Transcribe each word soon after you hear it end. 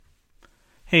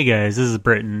Hey guys, this is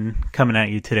Britton coming at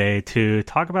you today to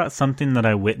talk about something that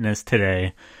I witnessed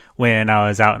today when I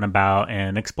was out and about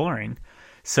and exploring.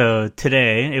 So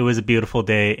today it was a beautiful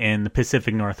day in the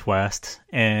Pacific Northwest,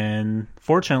 and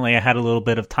fortunately I had a little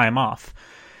bit of time off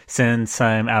since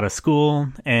I'm out of school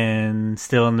and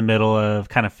still in the middle of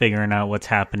kind of figuring out what's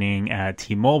happening at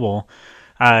T-Mobile.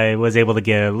 I was able to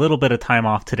get a little bit of time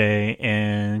off today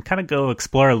and kind of go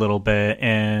explore a little bit,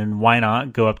 and why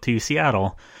not go up to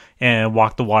Seattle and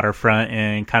walk the waterfront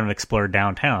and kind of explore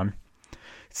downtown.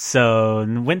 So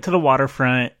went to the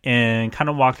waterfront and kind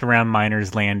of walked around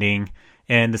Miners Landing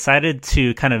and decided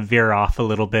to kind of veer off a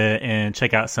little bit and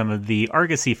check out some of the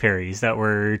Argosy ferries that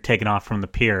were taken off from the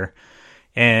pier.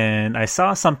 And I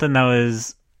saw something that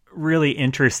was really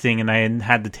interesting and I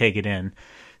had to take it in.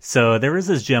 So there was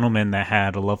this gentleman that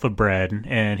had a loaf of bread,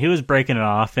 and he was breaking it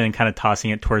off and kind of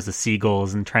tossing it towards the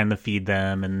seagulls and trying to feed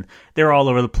them, and they're all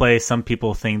over the place. Some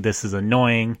people think this is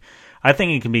annoying. I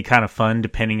think it can be kind of fun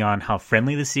depending on how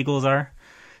friendly the seagulls are.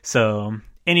 So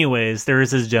anyways, there was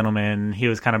this gentleman. He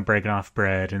was kind of breaking off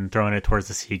bread and throwing it towards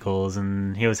the seagulls,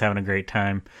 and he was having a great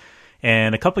time.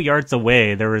 And a couple yards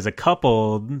away, there was a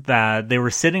couple that they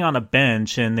were sitting on a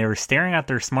bench and they were staring at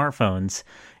their smartphones.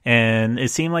 And it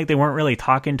seemed like they weren't really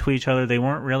talking to each other. They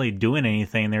weren't really doing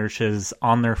anything. They were just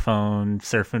on their phone,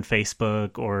 surfing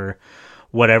Facebook or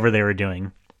whatever they were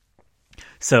doing.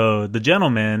 So the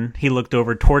gentleman, he looked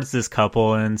over towards this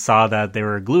couple and saw that they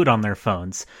were glued on their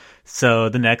phones. So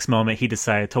the next moment he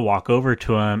decided to walk over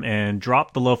to them and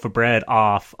drop the loaf of bread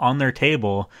off on their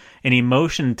table, and he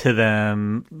motioned to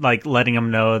them, like letting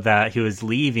them know that he was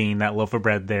leaving that loaf of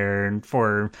bread there and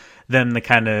for them to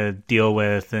kind of deal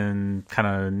with and kind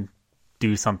of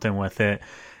do something with it.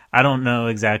 I don't know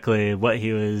exactly what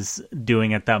he was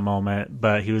doing at that moment,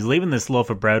 but he was leaving this loaf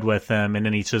of bread with them, and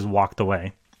then he just walked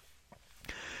away.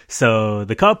 So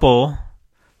the couple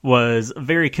was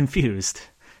very confused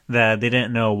that they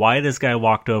didn't know why this guy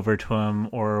walked over to him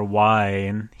or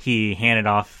why he handed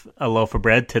off a loaf of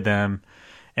bread to them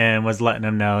and was letting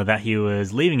them know that he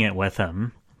was leaving it with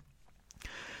him.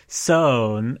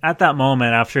 So at that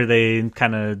moment, after they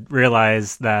kind of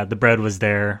realized that the bread was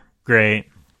there, great,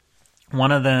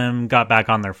 one of them got back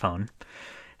on their phone.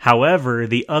 However,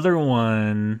 the other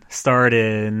one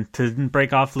started to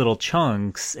break off little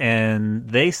chunks, and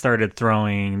they started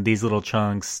throwing these little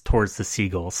chunks towards the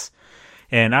seagulls.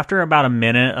 And after about a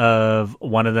minute of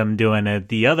one of them doing it,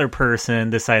 the other person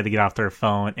decided to get off their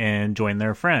phone and join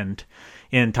their friend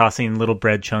in tossing little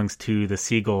bread chunks to the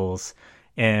seagulls.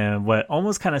 And what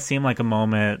almost kind of seemed like a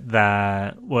moment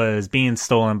that was being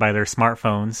stolen by their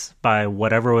smartphones, by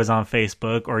whatever was on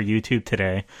Facebook or YouTube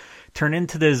today, turned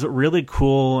into this really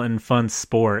cool and fun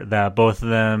sport that both of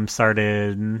them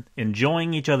started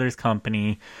enjoying each other's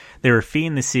company. They were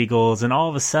feeding the seagulls, and all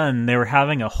of a sudden they were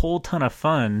having a whole ton of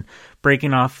fun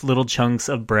breaking off little chunks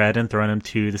of bread and throwing them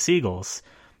to the seagulls.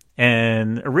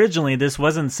 And originally this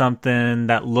wasn't something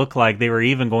that looked like they were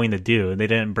even going to do. They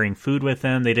didn't bring food with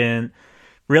them. They didn't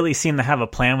really seem to have a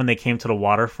plan when they came to the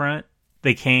waterfront.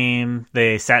 They came,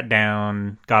 they sat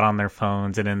down, got on their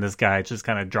phones, and then this guy just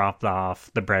kind of dropped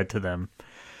off the bread to them.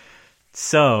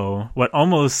 So, what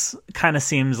almost kind of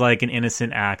seems like an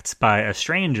innocent act by a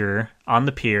stranger on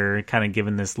the pier, kind of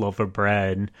giving this loaf of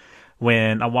bread,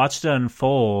 when I watched it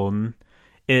unfold,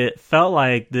 it felt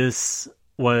like this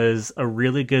was a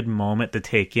really good moment to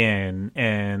take in,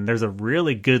 and there's a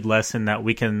really good lesson that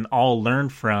we can all learn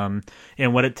from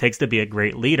in what it takes to be a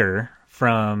great leader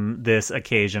from this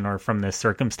occasion or from this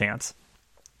circumstance.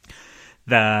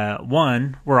 That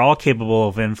one, we're all capable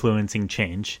of influencing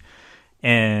change.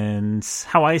 And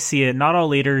how I see it, not all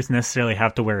leaders necessarily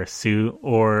have to wear a suit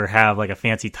or have like a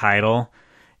fancy title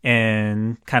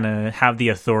and kind of have the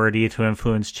authority to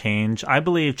influence change. I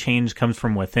believe change comes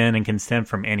from within and can stem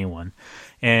from anyone.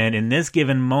 And in this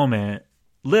given moment,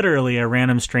 literally a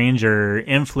random stranger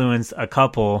influenced a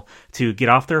couple to get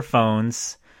off their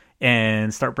phones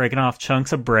and start breaking off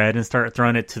chunks of bread and start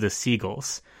throwing it to the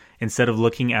seagulls. Instead of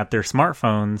looking at their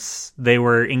smartphones, they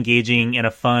were engaging in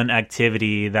a fun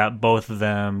activity that both of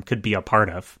them could be a part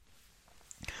of.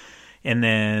 And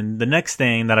then the next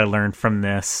thing that I learned from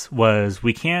this was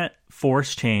we can't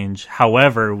force change.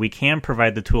 However, we can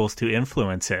provide the tools to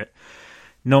influence it.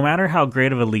 No matter how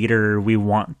great of a leader we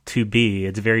want to be,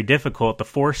 it's very difficult to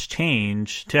force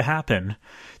change to happen.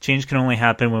 Change can only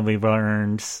happen when we've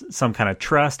earned some kind of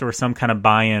trust or some kind of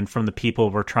buy-in from the people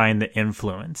we're trying to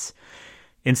influence.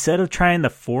 Instead of trying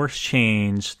to force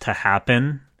change to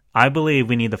happen, I believe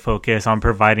we need to focus on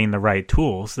providing the right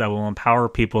tools that will empower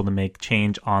people to make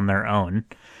change on their own.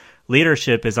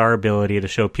 Leadership is our ability to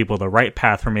show people the right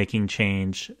path for making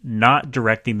change, not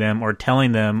directing them or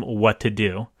telling them what to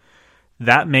do.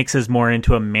 That makes us more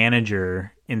into a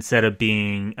manager instead of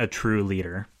being a true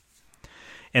leader.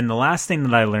 And the last thing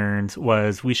that I learned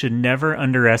was we should never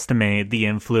underestimate the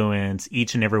influence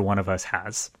each and every one of us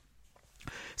has.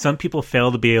 Some people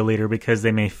fail to be a leader because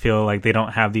they may feel like they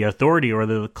don't have the authority or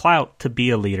the clout to be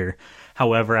a leader.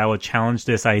 However, I would challenge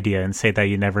this idea and say that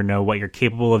you never know what you're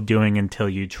capable of doing until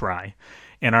you try.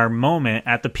 In our moment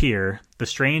at the pier, the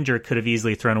stranger could have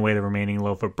easily thrown away the remaining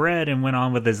loaf of bread and went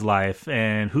on with his life.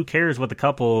 And who cares what the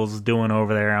couple's doing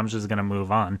over there? I'm just going to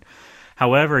move on.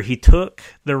 However, he took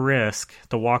the risk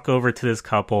to walk over to this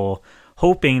couple,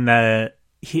 hoping that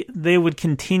they would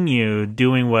continue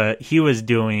doing what he was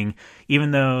doing,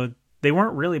 even though they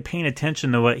weren't really paying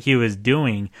attention to what he was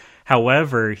doing.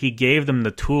 However, he gave them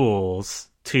the tools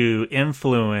to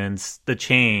influence the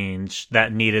change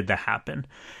that needed to happen.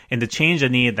 And the change that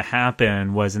needed to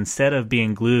happen was, instead of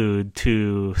being glued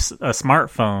to a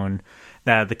smartphone,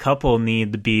 that the couple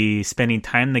needed to be spending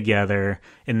time together,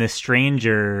 and this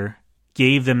stranger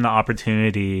gave them the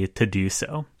opportunity to do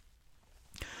so.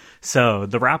 So,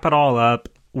 to wrap it all up,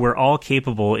 we're all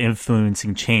capable of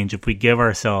influencing change if we give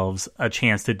ourselves a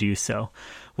chance to do so.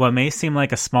 What may seem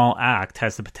like a small act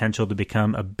has the potential to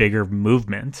become a bigger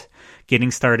movement.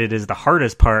 Getting started is the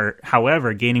hardest part.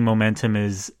 However, gaining momentum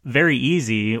is very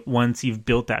easy once you've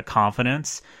built that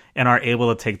confidence and are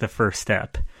able to take the first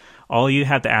step. All you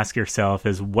have to ask yourself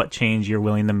is what change you're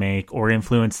willing to make or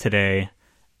influence today,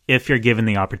 if you're given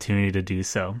the opportunity to do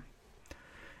so.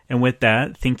 And with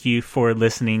that, thank you for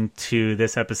listening to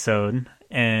this episode.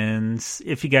 And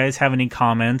if you guys have any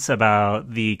comments about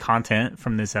the content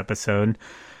from this episode,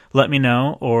 let me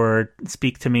know, or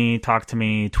speak to me, talk to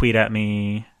me, tweet at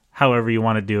me, however you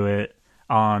want to do it,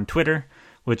 on Twitter,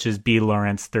 which is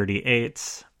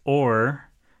blawrence38, or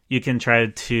you can try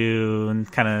to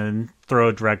kind of throw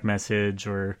a direct message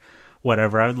or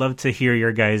whatever. I would love to hear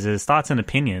your guys' thoughts and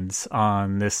opinions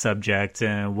on this subject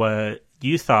and what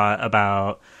you thought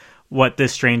about what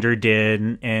this stranger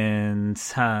did and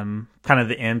kind of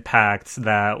the impacts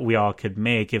that we all could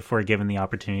make if we're given the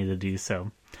opportunity to do so.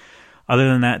 Other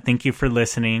than that, thank you for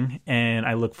listening, and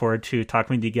I look forward to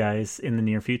talking with you guys in the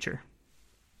near future.